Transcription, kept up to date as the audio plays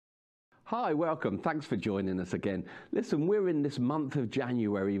Hi, welcome. Thanks for joining us again. Listen, we're in this month of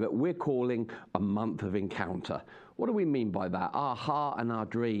January that we're calling a month of encounter. What do we mean by that? Our heart and our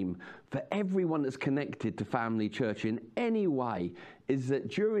dream for everyone that's connected to Family Church in any way is that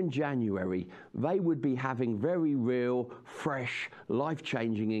during January, they would be having very real, fresh,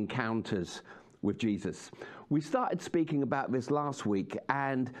 life-changing encounters with Jesus. We started speaking about this last week,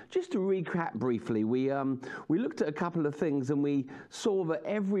 and just to recap briefly, we looked at a couple of things, and we saw that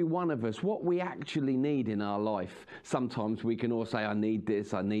every one of us, what we actually need in our life. Sometimes we can all say, I need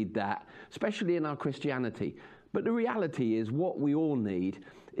this, I need that, especially in our Christianity. But the reality is what we all need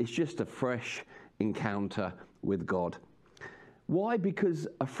is just a fresh encounter with God. Why? Because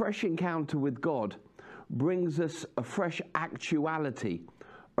a fresh encounter with God brings us a fresh actuality,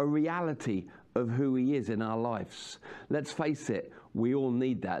 a reality of who he is in our lives. Let's face it, we all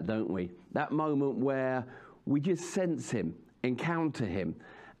need that, don't we? That moment where we just sense him, encounter him,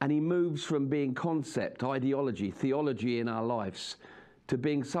 and he moves from being concept, ideology, theology in our lives to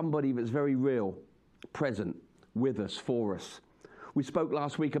being somebody that's very real, present, with us, for us. We spoke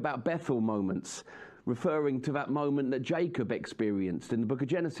last week about Bethel moments, referring to that moment that Jacob experienced in the book of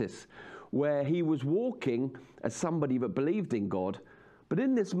Genesis, where he was walking as somebody that believed in God. But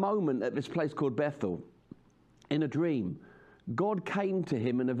in this moment at this place called Bethel, in a dream, God came to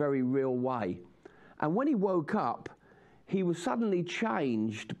him in a very real way. And when he woke up, he was suddenly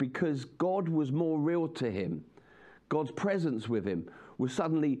changed because God was more real to him. God's presence with him was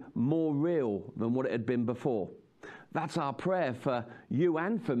suddenly more real than what it had been before. That's our prayer for you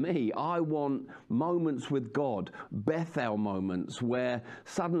and for me. I want moments with God, Bethel moments, where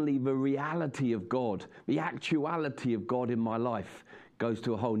suddenly the reality of God, the actuality of God in my life goes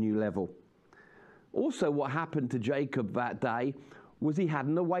to a whole new level. Also, what happened to Jacob that day was he had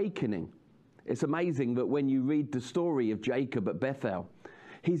an awakening. It's amazing that when you read the story of Jacob at Bethel,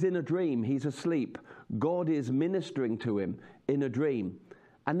 he's in a dream, he's asleep. God is ministering to him in a dream.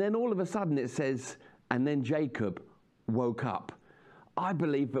 And then all of a sudden it says, and then Jacob woke up. I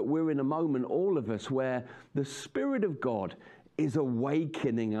believe that we're in a moment, all of us, where the Spirit of God is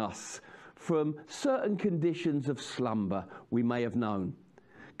awakening us from certain conditions of slumber we may have known.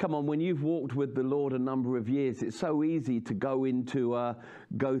 Come on, when you've walked with the Lord a number of years, it's so easy to go into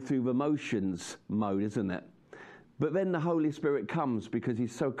go through the motions mode, isn't it? But then the Holy Spirit comes because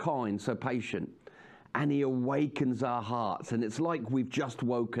he's so kind, so patient, and he awakens our hearts, and it's like we've just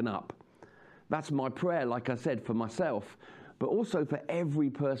woken up. That's my prayer, like I said, for myself, but also for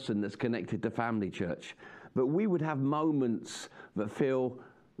every person that's connected to Family Church, that we would have moments that feel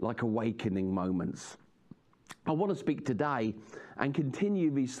like awakening moments. I want to speak today and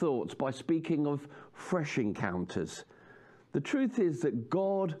continue these thoughts by speaking of fresh encounters. The truth is that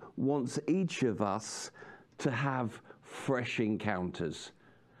God wants each of us to have fresh encounters,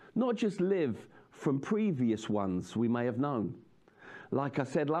 not just live from previous ones we may have known. Like I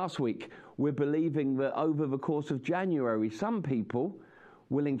said last week, we're believing that over the course of January, some people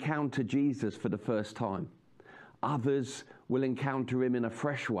will encounter Jesus for the first time. Others will encounter him in a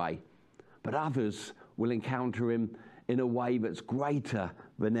fresh way, but others will encounter him in a way that's greater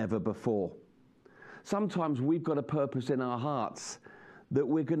than ever before. Sometimes we've got a purpose in our hearts that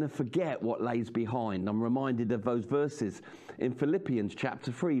we're going to forget what lays behind. I'm reminded of those verses in Philippians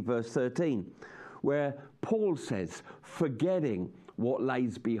chapter 3, verse 13, where Paul says, forgetting what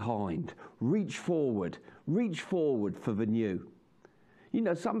lays behind, reach forward for the new. You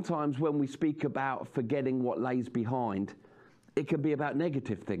know, sometimes when we speak about forgetting what lays behind, it can be about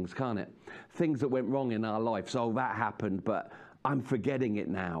negative things, can't it? Things that went wrong in our lives. Oh, that happened, but I'm forgetting it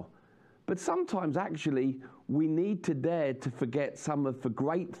now. But sometimes actually we need to dare to forget some of the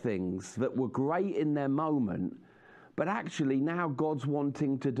great things that were great in their moment, but actually now God's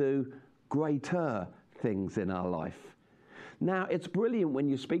wanting to do greater things in our life. Now, it's brilliant when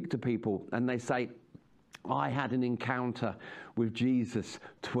you speak to people and they say, I had an encounter with Jesus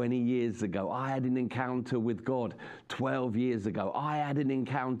 20 years ago. I had an encounter with God 12 years ago. I had an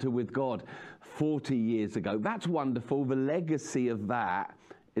encounter with God 40 years ago. That's wonderful. The legacy of that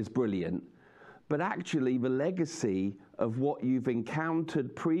is brilliant. But actually, the legacy of what you've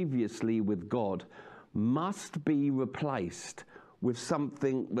encountered previously with God must be replaced with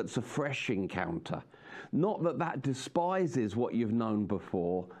something that's a fresh encounter. Not that that despises what you've known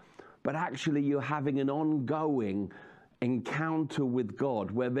before, but actually you're having an ongoing encounter with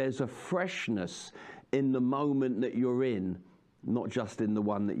God where there's a freshness in the moment that you're in, not just in the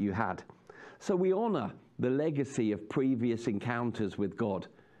one that you had. So we honor the legacy of previous encounters with God,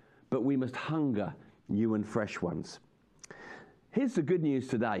 but we must hunger new and fresh ones. Here's the good news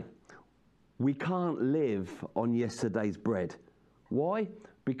today. We can't live on yesterday's bread. Why?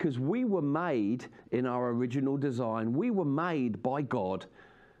 because we were made in our original design. We were made by God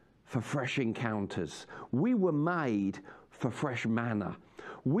for fresh encounters. We were made for fresh manna.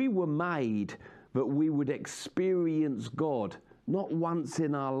 We were made that we would experience God not once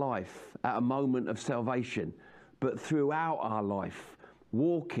in our life at a moment of salvation, but throughout our life,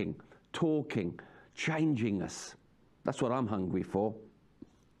 walking, talking, changing us. That's what I'm hungry for.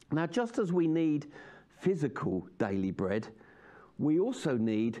 Now, just as we need physical daily bread, we also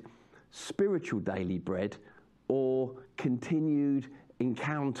need spiritual daily bread, or continued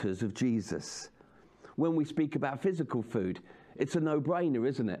encounters of Jesus. When we speak about physical food, it's a no-brainer,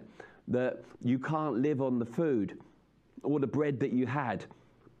 isn't it? That you can't live on the food or the bread that you had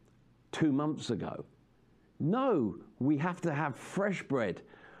 2 months ago. No, we have to have fresh bread,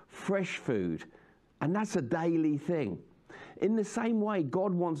 fresh food, and that's a daily thing. In the same way,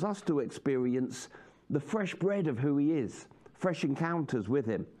 God wants us to experience the fresh bread of who he is, fresh encounters with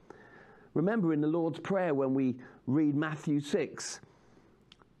him. Remember in the Lord's Prayer, when we read Matthew 6,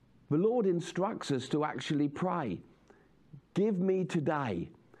 the Lord instructs us to actually pray, "Give me today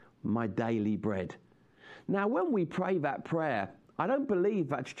my daily bread." Now, when we pray that prayer, I don't believe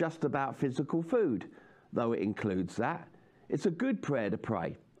that's just about physical food, though it includes that. It's a good prayer to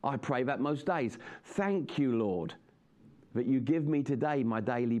pray. I pray that most days. Thank you, Lord, that you give me today my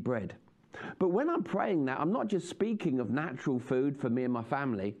daily bread. But when I'm praying that, I'm not just speaking of natural food for me and my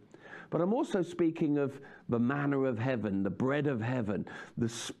family, but I'm also speaking of the manna of heaven, the bread of heaven, the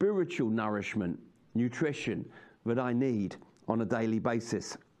spiritual nourishment, nutrition that I need on a daily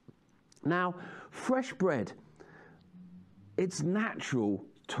basis. Now, fresh bread, it's natural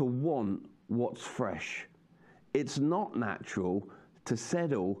to want what's fresh. It's not natural to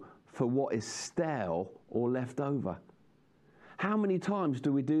settle for what is stale or left over. How many times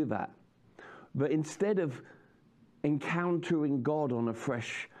do we do that? But instead of encountering God on a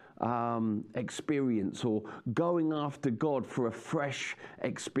fresh experience, or going after God for a fresh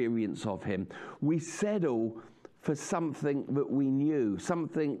experience of him, we settle for something that we knew,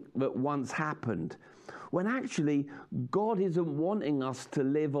 something that once happened, when actually God isn't wanting us to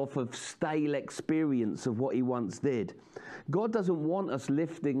live off of stale experience of what he once did. God doesn't want us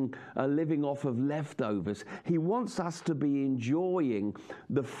living off of leftovers. He wants us to be enjoying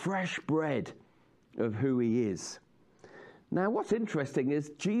the fresh bread of who he is. Now, what's interesting is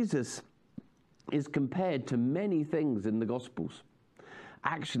Jesus is compared to many things in the Gospels.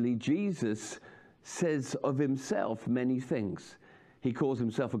 Actually, Jesus says of himself many things. He calls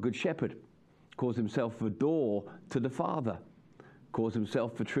himself a good shepherd, calls himself the door to the Father, calls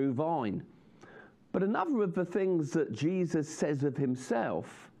himself the true vine. But another of the things that Jesus says of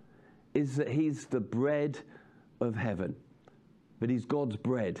himself is that he's the bread of heaven, that he's God's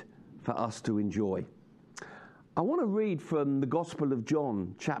bread for us to enjoy. I want to read from the Gospel of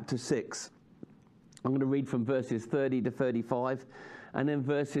John, chapter 6. I'm going to read from verses 30 to 35 and then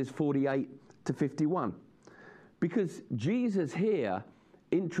verses 48 to 51. Because Jesus here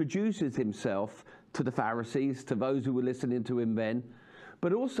introduces himself to the Pharisees, to those who were listening to him then,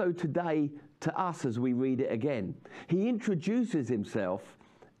 but also today to us as we read it again. He introduces himself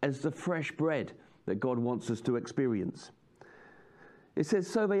as the fresh bread that God wants us to experience. It says,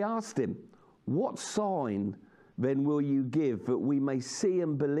 "So they asked him, 'What sign then will you give that we may see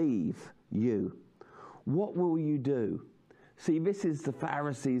and believe you? What will you do?'" See, this is the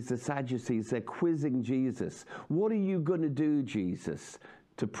Pharisees, the Sadducees. They're quizzing Jesus. What are you going to do, Jesus,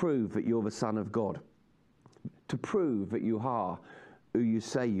 to prove that you're the Son of God? To prove that you are who you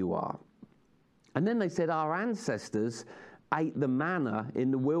say you are? And then they said, "Our ancestors ate the manna in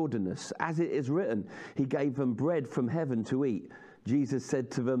the wilderness. As it is written, he gave them bread from heaven to eat." Jesus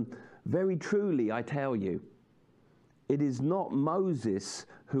said to them, "Very truly, I tell you, it is not Moses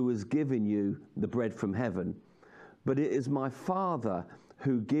who has given you the bread from heaven, but it is my Father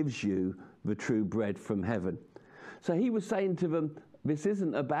who gives you the true bread from heaven." So he was saying to them, this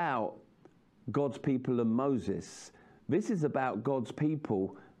isn't about God's people and Moses. This is about God's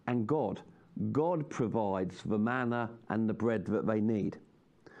people and God. God provides the manna and the bread that they need.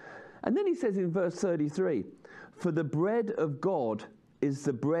 And then he says in verse 33, "For the bread of God is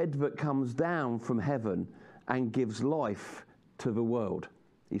the bread that comes down from heaven and gives life to the world."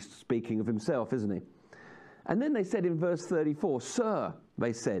 He's speaking of himself, isn't he? And then they said in verse 34, "Sir,"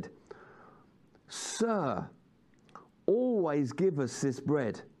 they said, "Sir, always give us this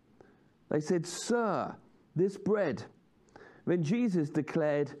bread." They said, "Sir, this bread." Then Jesus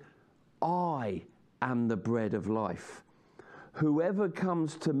declared, "I am the bread of life. Whoever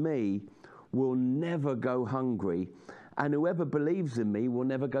comes to me will never go hungry, and whoever believes in me will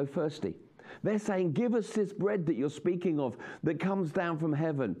never go thirsty." They're saying, give us this bread that you're speaking of that comes down from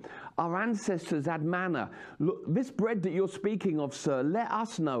heaven. Our ancestors had manna. Look, this bread that you're speaking of, sir, let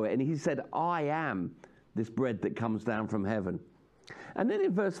us know it. And he said, I am this bread that comes down from heaven. And then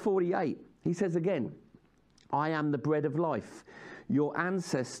in verse 48, he says again, I am the bread of life. Your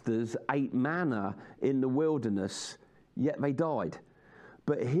ancestors ate manna in the wilderness, yet they died.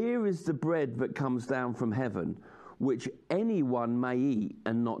 But here is the bread that comes down from heaven, which anyone may eat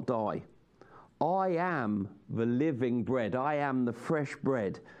and not die. I am the living bread. I am the fresh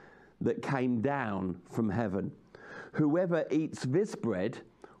bread that came down from heaven. Whoever eats this bread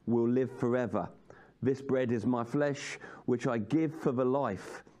will live forever. This bread is my flesh, which I give for the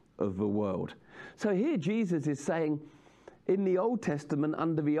life of the world. So here Jesus is saying, in the Old Testament,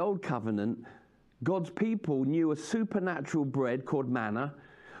 under the Old Covenant, God's people knew a supernatural bread called manna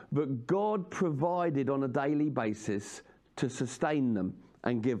that God provided on a daily basis to sustain them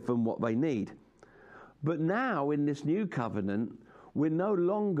and give them what they need. But now in this new covenant, we're no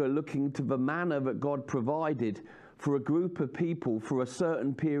longer looking to the manna that God provided for a group of people for a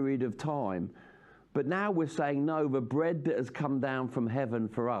certain period of time. But now we're saying, no, the bread that has come down from heaven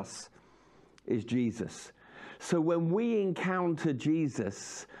for us is Jesus. So when we encounter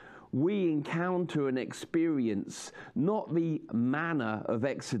Jesus, we encounter and experience not the manna of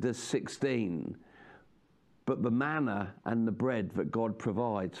Exodus 16, but the manna and the bread that God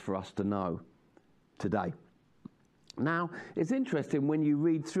provides for us to know today. Now, it's interesting when you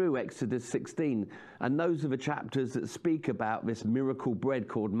read through Exodus 16, and those are the chapters that speak about this miracle bread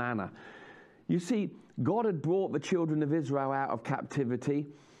called manna. You see, God had brought the children of Israel out of captivity,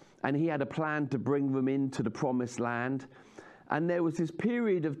 and he had a plan to bring them into the promised land. And there was this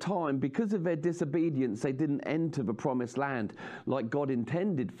period of time, because of their disobedience, they didn't enter the promised land like God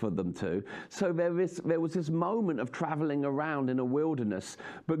intended for them to. So there was this moment of traveling around in a wilderness.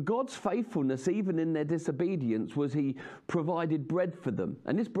 But God's faithfulness, even in their disobedience, was he provided bread for them.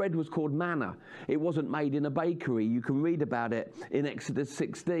 And this bread was called manna. It wasn't made in a bakery. You can read about it in Exodus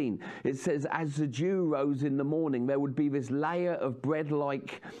 16. It says, as the dew rose in the morning, there would be this layer of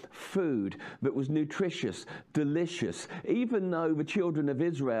bread-like food that was nutritious, delicious, even though the children of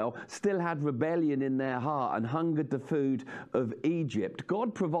Israel still had rebellion in their heart and hungered the food of Egypt.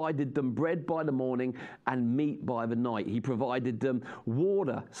 God provided them bread by the morning and meat by the night. He provided them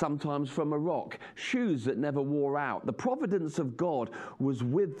water, sometimes from a rock, shoes that never wore out. The providence of God was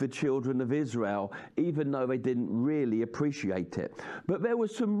with the children of Israel, even though they didn't really appreciate it. But there were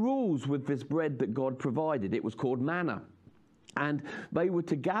some rules with this bread that God provided. It was called manna. And they were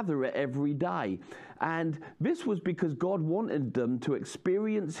to gather it every day. And this was because God wanted them to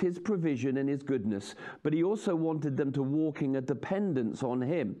experience his provision and his goodness, but he also wanted them to walk in a dependence on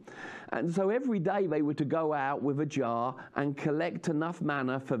him. And so every day they were to go out with a jar and collect enough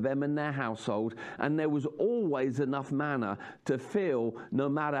manna for them and their household. And there was always enough manna to fill no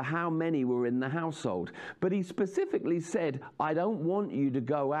matter how many were in the household. But he specifically said, I don't want you to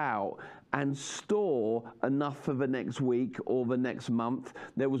go out and store enough for the next week or the next month.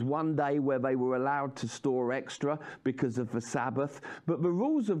 There was one day where they were allowed to store extra because of the Sabbath. But the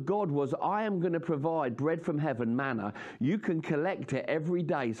rules of God was, I am going to provide bread from heaven, manna. You can collect it every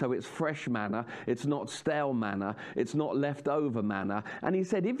day, so it's fresh manna. It's not stale manna. It's not leftover manna. And he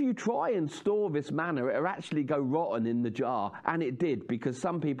said, if you try and store this manna, it'll actually go rotten in the jar. And it did, because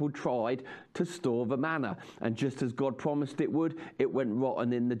some people tried to store the manna. And just as God promised it would, it went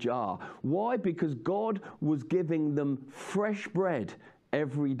rotten in the jar. Why? Because God was giving them fresh bread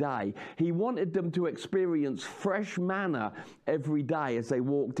every day. He wanted them to experience fresh manna every day as they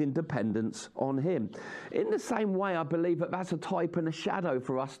walked in dependence on him. In the same way, I believe that that's a type and a shadow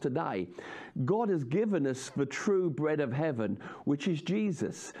for us today. God has given us the true bread of heaven, which is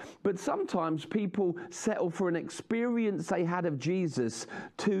Jesus. But sometimes people settle for an experience they had of Jesus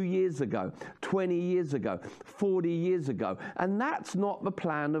 2 years ago, 20 years ago, 40 years ago. And that's not the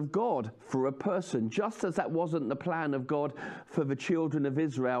plan of God for a person, just as that wasn't the plan of God for the children of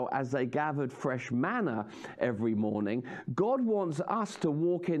Israel as they gathered fresh manna every morning. God wants us to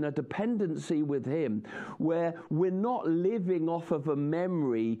walk in a dependency with him where we're not living off of a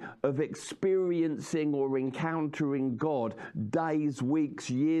memory of experiencing or encountering God days, weeks,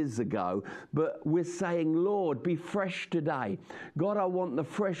 years ago, but we're saying, Lord, be fresh today. God, I want the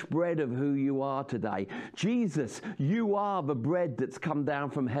fresh bread of who you are today. Jesus, you are the bread that's come down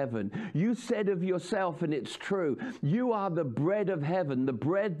from heaven. You said of yourself, and it's true, you are the bread of heaven, the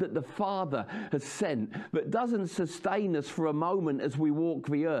bread that the Father has sent, that doesn't sustain us for a moment as we walk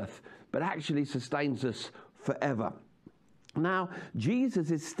the earth, but actually sustains us forever. Now,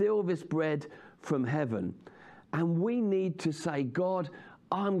 Jesus is still this bread from heaven, and we need to say, God,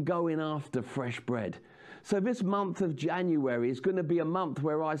 I'm going after fresh bread. So this month of January is going to be a month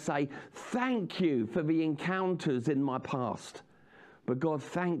where I say, thank you for the encounters in my past. But God,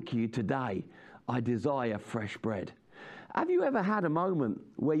 thank you today. I desire fresh bread. Have you ever had a moment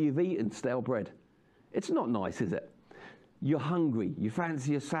where you've eaten stale bread? It's not nice, is it? You're hungry, you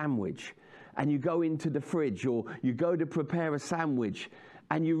fancy a sandwich, and you go into the fridge or you go to prepare a sandwich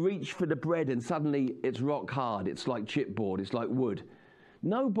and you reach for the bread and suddenly it's rock hard. It's like chipboard, it's like wood.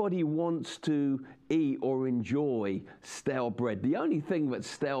 Nobody wants to eat or enjoy stale bread. The only thing that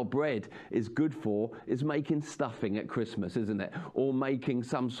stale bread is good for is making stuffing at Christmas, isn't it? Or making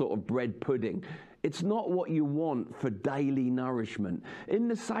some sort of bread pudding. It's not what you want for daily nourishment. In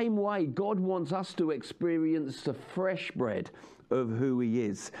the same way, God wants us to experience the fresh bread of who He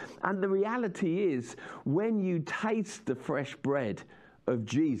is. And the reality is, when you taste the fresh bread of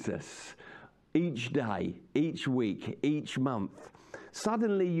Jesus each day, each week, each month,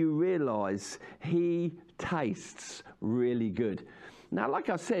 suddenly you realize He tastes really good. Now, like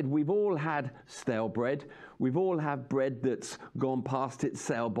I said, we've all had stale bread. We've all had bread that's gone past its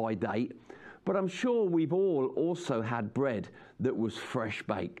sell-by date. But I'm sure we've all also had bread that was fresh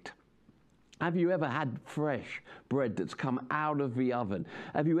baked. Have you ever had fresh bread that's come out of the oven?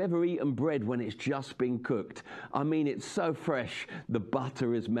 Have you ever eaten bread when it's just been cooked? I mean, it's so fresh, the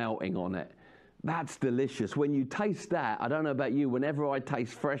butter is melting on it. That's delicious. When you taste that, I don't know about you, whenever I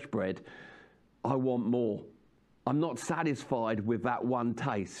taste fresh bread, I want more. I'm not satisfied with that one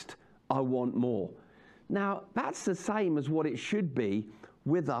taste. I want more. Now, that's the same as what it should be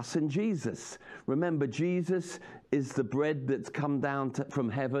with us and Jesus. Remember, Jesus is the bread that's come down from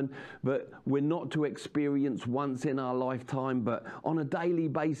heaven, but we're not to experience once in our lifetime, but on a daily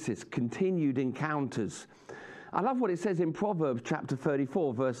basis, continued encounters. I love what it says in Proverbs chapter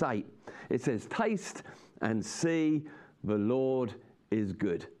 34, verse 8. It says, taste and see the Lord is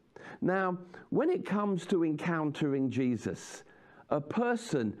good. Now, when it comes to encountering Jesus, a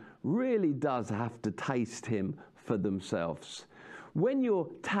person really does have to taste Him for themselves. When you're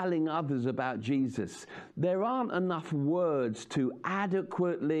telling others about Jesus, there aren't enough words to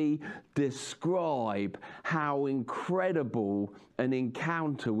adequately describe how incredible an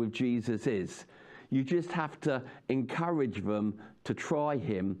encounter with Jesus is. You just have to encourage them to try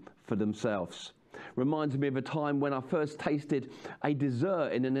Him for themselves. Reminds me of a time when I first tasted a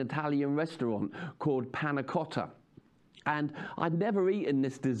dessert in an Italian restaurant called panna cotta. And I'd never eaten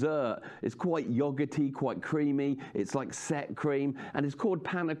this dessert. It's quite yogurty, quite creamy. It's like set cream, and it's called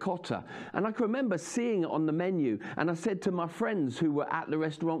panna cotta. And I can remember seeing it on the menu, and I said to my friends who were at the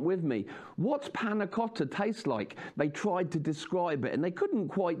restaurant with me, what's panna cotta taste like? They tried to describe it, and they couldn't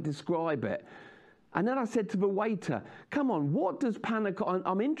quite describe it. And then I said to the waiter, come on, what does panna cotta,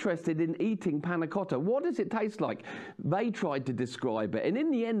 I'm interested in eating panna cotta. What does it taste like? They tried to describe it. And in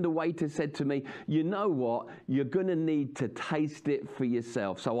the end, the waiter said to me, you know what? You're going to need to taste it for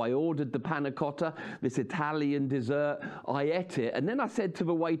yourself. So I ordered the panna cotta, this Italian dessert. I ate it. And then I said to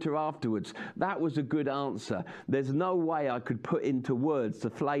the waiter afterwards, that was a good answer. There's no way I could put into words the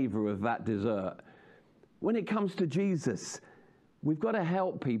flavor of that dessert. When it comes to Jesus, we've got to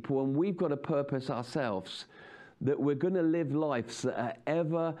help people, and we've got to purpose ourselves that we're going to live lives that are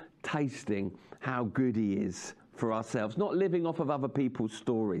ever tasting how good He is for ourselves, not living off of other people's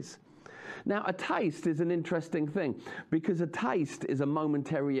stories. Now, a taste is an interesting thing because a taste is a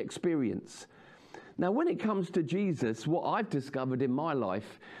momentary experience. Now, when it comes to Jesus, what I've discovered in my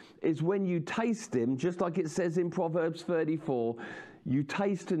life is when you taste Him, just like it says in Proverbs 34, you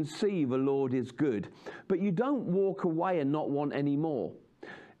taste and see the Lord is good, but you don't walk away and not want any more.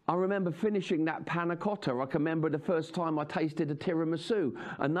 I remember finishing that panna cotta. I can remember the first time I tasted a tiramisu,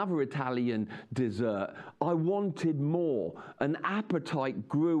 another Italian dessert. I wanted more. An appetite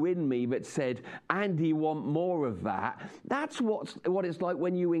grew in me that said, Andy, want more of that. That's what it's like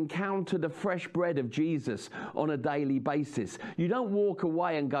when you encounter the fresh bread of Jesus on a daily basis. You don't walk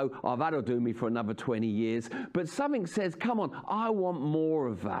away and go, oh, that'll do me for another 20 years. But something says, come on, I want more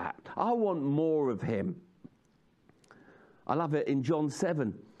of that. I want more of Him. I love it in John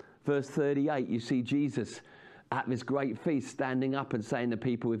 7. Verse 38, you see Jesus at this great feast standing up and saying to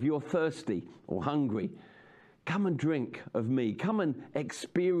people, if you're thirsty or hungry, come and drink of me. Come and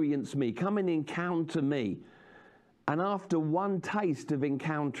experience me. Come and encounter me. And after one taste of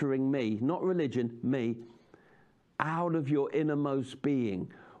encountering me, not religion, me, out of your innermost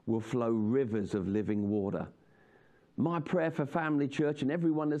being will flow rivers of living water. My prayer for Family Church and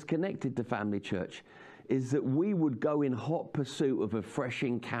everyone that's connected to Family Church is that we would go in hot pursuit of a fresh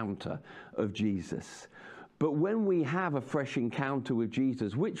encounter of Jesus. But when we have a fresh encounter with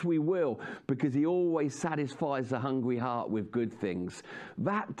Jesus, which we will, because he always satisfies the hungry heart with good things,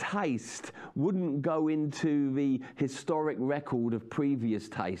 that taste wouldn't go into the historic record of previous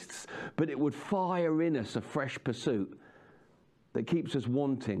tastes, but it would fire in us a fresh pursuit that keeps us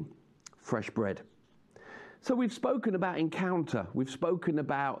wanting fresh bread. So we've spoken about encounter. We've spoken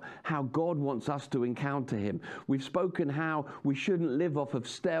about how God wants us to encounter him. We've spoken how we shouldn't live off of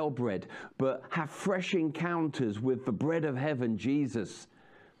stale bread, but have fresh encounters with the bread of heaven, Jesus.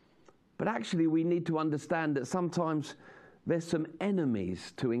 But actually we need to understand that sometimes there's some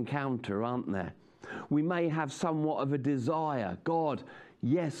enemies to encounter, aren't there? We may have somewhat of a desire. God,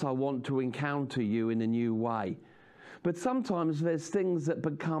 yes, I want to encounter you in a new way. But sometimes there's things that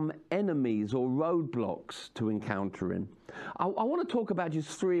become enemies or roadblocks to encountering. I want to talk about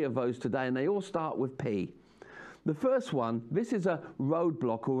just 3 of those today, and they all start with P. The first one, this is a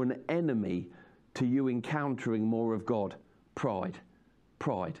roadblock or an enemy to you encountering more of God. Pride.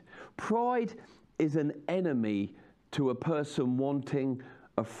 Pride. Pride is an enemy to a person wanting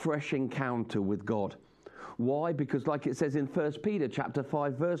a fresh encounter with God. Why? Because like it says in 1 Peter chapter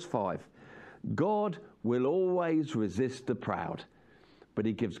 5, verse 5, God will always resist the proud, but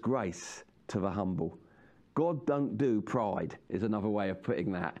he gives grace to the humble. God don't do pride, is another way of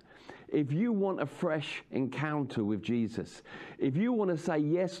putting that. If you want a fresh encounter with Jesus, if you want to say,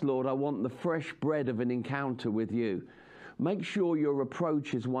 yes, Lord, I want the fresh bread of an encounter with you, make sure your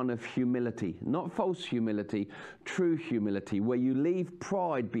approach is one of humility, not false humility, true humility, where you leave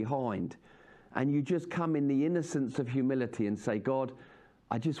pride behind and you just come in the innocence of humility and say, God,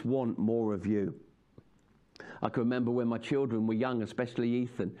 I just want more of you. I can remember when my children were young, especially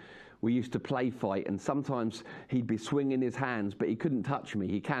Ethan, we used to play fight, and sometimes he'd be swinging his hands, but he couldn't touch me.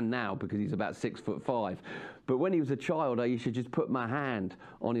 He can now because he's about 6'5". But when he was a child, I used to just put my hand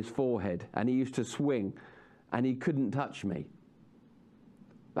on his forehead, and he used to swing, and he couldn't touch me.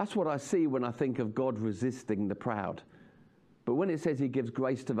 That's what I see when I think of God resisting the proud. But when it says he gives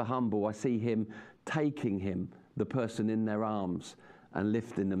grace to the humble, I see him taking the person in their arms, and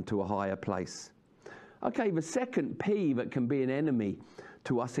lifting them to a higher place. Okay, the second P that can be an enemy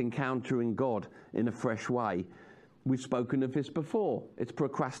to us encountering God in a fresh way, we've spoken of this before. It's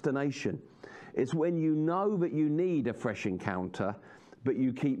procrastination. It's when you know that you need a fresh encounter, but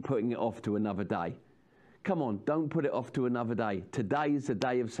you keep putting it off to another day. Come on, don't put it off to another day. Today is the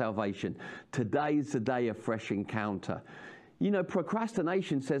day of salvation. Today is the day of fresh encounter. You know,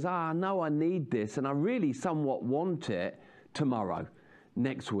 procrastination says, I know I need this, and I really somewhat want it tomorrow,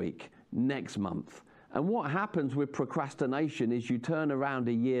 next week, next month. And what happens with procrastination is you turn around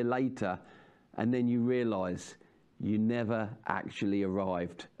a year later and then you realize you never actually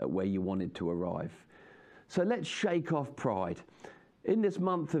arrived at where you wanted to arrive. So let's shake off pride. In this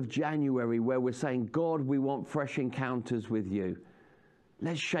month of January where we're saying, God, we want fresh encounters with you,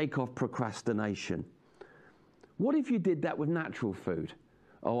 let's shake off procrastination. What if you did that with natural food?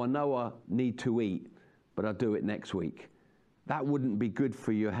 Oh, I know I need to eat, but I'll do it next week. That wouldn't be good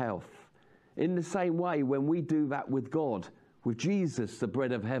for your health. In the same way, when we do that with God, with Jesus, the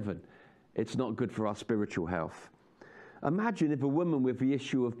bread of heaven, it's not good for our spiritual health. Imagine if a woman with the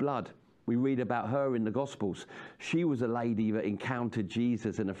issue of blood, we read about her in the Gospels, she was a lady that encountered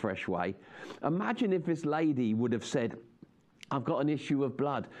Jesus in a fresh way. Imagine if this lady would have said, I've got an issue of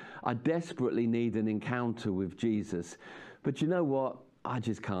blood. I desperately need an encounter with Jesus. But you know what? I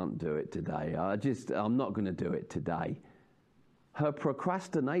just can't do it today. I'm not going to do it today. Her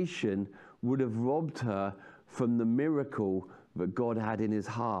procrastination would have robbed her from the miracle that God had in his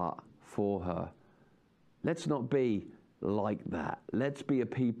heart for her. Let's not be like that. Let's be a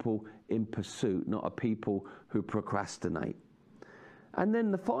people in pursuit, not a people who procrastinate. And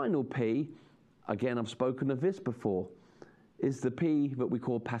then the final P, again, I've spoken of this before, is the P that we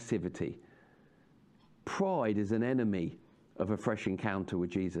call passivity. Pride is an enemy of a fresh encounter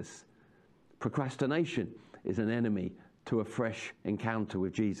with Jesus. Procrastination is an enemy to a fresh encounter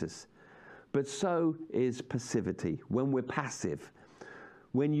with Jesus. But so is passivity. When we're passive,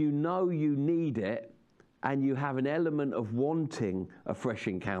 when you know you need it and you have an element of wanting a fresh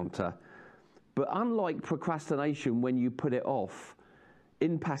encounter, but unlike procrastination, when you put it off,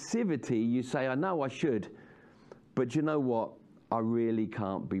 in passivity you say, I know I should, but you know what? I really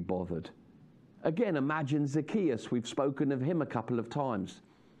can't be bothered. Again, imagine Zacchaeus. We've spoken of him a couple of times.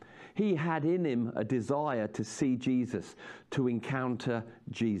 He had in him a desire to see Jesus, to encounter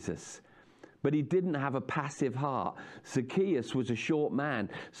Jesus. But he didn't have a passive heart. Zacchaeus was a short man,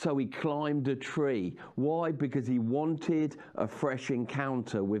 so he climbed a tree. Why? Because he wanted a fresh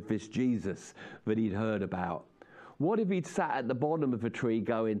encounter with this Jesus that he'd heard about. What if he'd sat at the bottom of a tree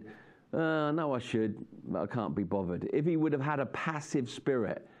going, I know I should, but I can't be bothered. If he would have had a passive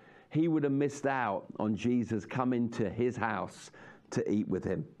spirit, he would have missed out on Jesus coming to his house to eat with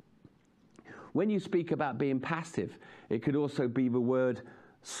him. When you speak about being passive, it could also be the word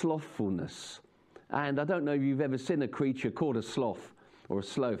slothfulness. And I don't know if you've ever seen a creature called a sloth or a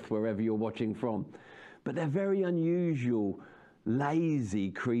sloth, wherever you're watching from. But they're very unusual, lazy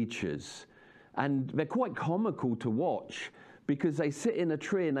creatures. And they're quite comical to watch because they sit in a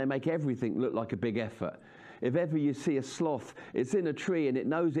tree and they make everything look like a big effort. If ever you see a sloth, it's in a tree and it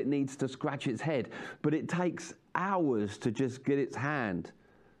knows it needs to scratch its head, but it takes hours to just get its hand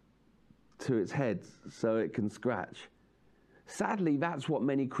to its head so it can scratch. Sadly, that's what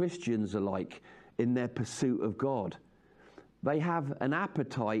many Christians are like in their pursuit of God. They have an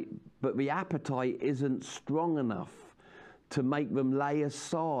appetite, but the appetite isn't strong enough to make them lay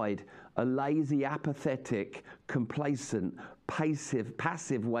aside a lazy, apathetic, complacent,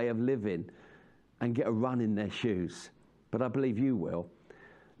 passive way of living and get a run in their shoes. But I believe you will.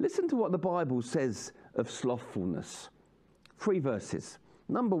 Listen to what the Bible says of slothfulness. 3 verses.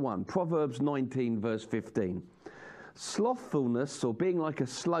 Number 1, Proverbs 19, verse 15. Slothfulness, or being like a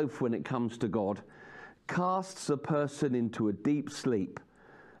sloth when it comes to God, casts a person into a deep sleep,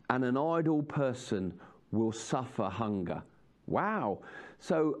 and an idle person will suffer hunger. Wow.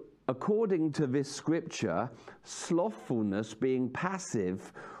 So according to this scripture, slothfulness, being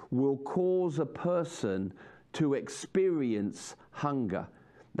passive, will cause a person to experience hunger.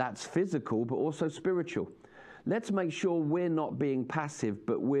 That's physical, but also spiritual. Let's make sure we're not being passive,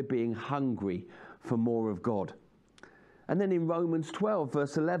 but we're being hungry for more of God. And then in Romans 12,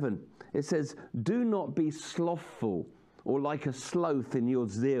 verse 11, it says, "Do not be slothful or like a sloth in your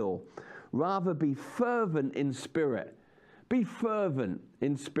zeal. Rather be fervent in spirit." Be fervent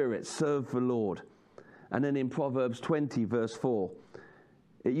in spirit, serve the Lord. And then in Proverbs 20, verse 4,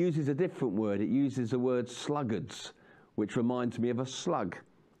 it uses a different word. It uses the word sluggards, which reminds me of a slug.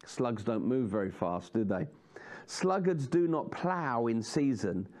 Slugs don't move very fast, do they? Sluggards do not plough in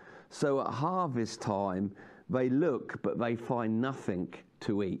season, so at harvest time they look, but they find nothing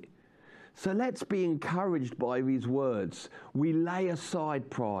to eat. So let's be encouraged by these words. We lay aside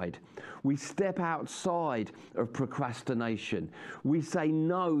pride. We step outside of procrastination. We say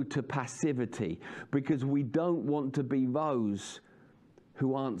no to passivity because we don't want to be those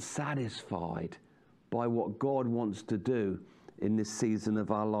who aren't satisfied by what God wants to do in this season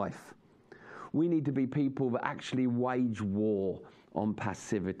of our life. We need to be people that actually wage war on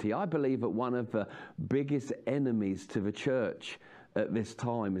passivity. I believe that one of the biggest enemies to the church at this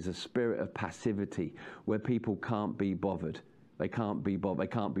time is a spirit of passivity where people can't be bothered. They can't be bothered.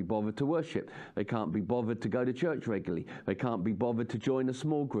 They can't be bothered to worship. They can't be bothered to go to church regularly. They can't be bothered to join a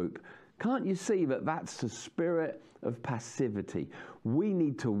small group. Can't you see that that's the spirit of passivity? We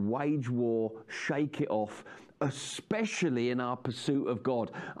need to wage war, shake it off, especially in our pursuit of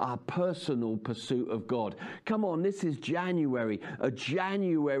God, our personal pursuit of God. Come on, this is January, a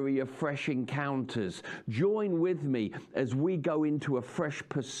January of fresh encounters. Join with me as we go into a fresh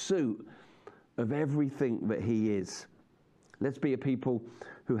pursuit of everything that He is. Let's be a people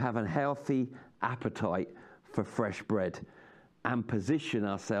who have a healthy appetite for fresh bread and position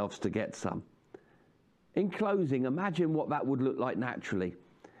ourselves to get some. In closing, imagine what that would look like naturally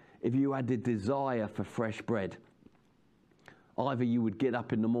if you had a desire for fresh bread. Either you would get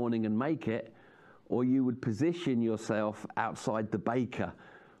up in the morning and make it, or you would position yourself outside the baker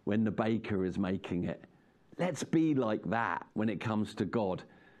when the baker is making it. Let's be like that when it comes to God.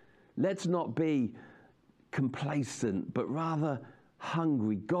 Let's not be complacent, but rather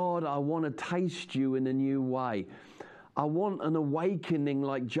hungry. God, I want to taste you in a new way. I want an awakening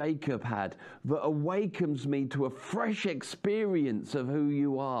like Jacob had that awakens me to a fresh experience of who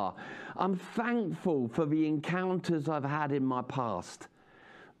you are. I'm thankful for the encounters I've had in my past,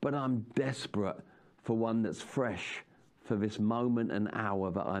 but I'm desperate for one that's fresh for this moment and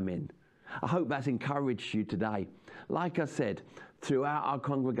hour that I'm in. I hope that's encouraged you today. Like I said, throughout our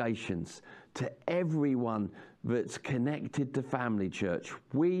congregations, to everyone that's connected to Family Church,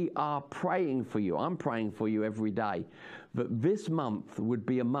 we are praying for you. I'm praying for you every day that this month would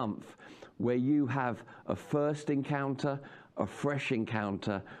be a month where you have a first encounter, a fresh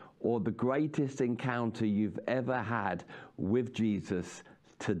encounter, or the greatest encounter you've ever had with Jesus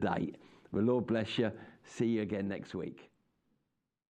to date. The Lord bless you. See you again next week.